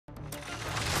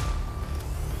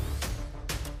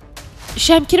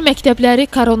Semkir məktəbləri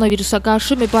koronavirusa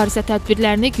qarşı mübarizə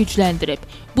tədbirlərini gücləndirib.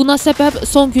 Buna səbəb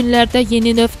son günlərdə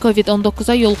yeni növ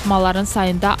COVID-19-a yoluxmaların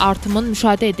sayında artımın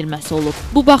müşahidə edilməsi olub.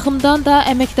 Bu baxımdan da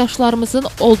əməkdaşlarımızın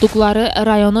olduqları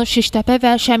rayonun Şiştəpə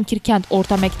və Semkir kənd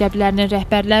orta məktəblərinin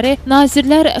rəhbərləri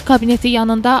Nazirlər Kabineti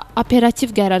yanında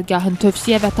operativ qərargahın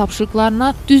tövsiyə və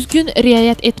tapşırıqlarına düzgün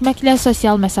riayət etməklə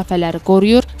sosial məsafələri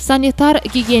qoruyur, sanitar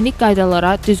gigiyenik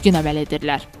qaydalara düzgün əməl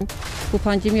edirlər. Bu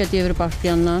pandemiya devri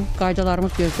başlayandan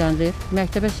qaydalarımız gözlənilir.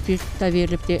 Məktəbə spirt də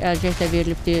verilibdir, əlcək də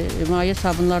verilibdir, maye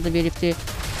sabunlar da verilibdir,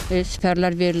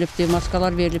 sipərlər verilibdir,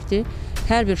 maskalar verilibdir.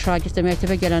 Hər bir şagird də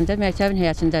məktəbə gələndə məktəbin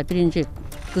həyətində birinci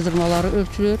qızdırmaları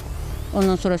ölçülür,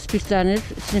 ondan sonra spirtlənir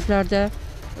siniflərdə,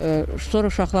 sonra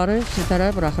uşaqları siniflərə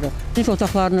buraxırıq. Sinif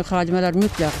otaqlarını xadimələr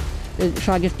mütləq,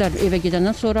 şagirdlər evə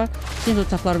gedəndən sonra sinif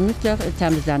otaqları mütləq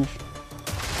təmizlənir.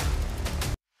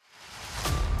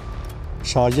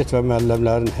 Şagird və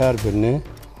müəllimlərin hər birini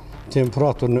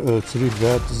temperaturunu ölçürük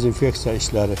və dezinfeksiya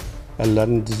işləri,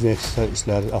 əllərinin dezinfeksiya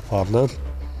işləri aparılır.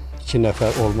 2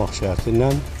 nəfər olmaq şərti ilə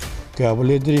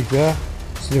qəbul edirik və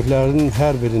siniflərinin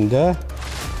hər birində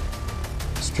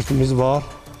spirtimiz var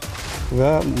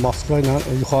və maska ilə,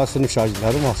 yuxarı sinif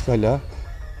şagirdləri maska ilə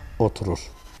oturur.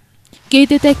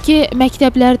 Qeyd edək ki,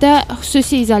 məktəblərdə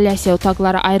xüsusi izolyasiya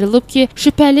otaqları ayrılıb ki,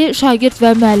 şübhəli şagird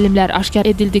və müəllimlər aşkar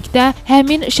edildikdə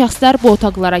həmin şəxslər bu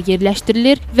otaqlara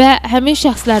yerləşdirilir və həmin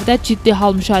şəxslərdə ciddi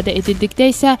hal müşahidə edildikdə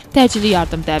isə təcili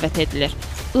yardım dəvət edilir.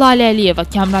 Lalə Əliyeva,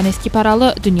 Kamran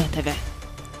Eskiparalı, Dünya TV.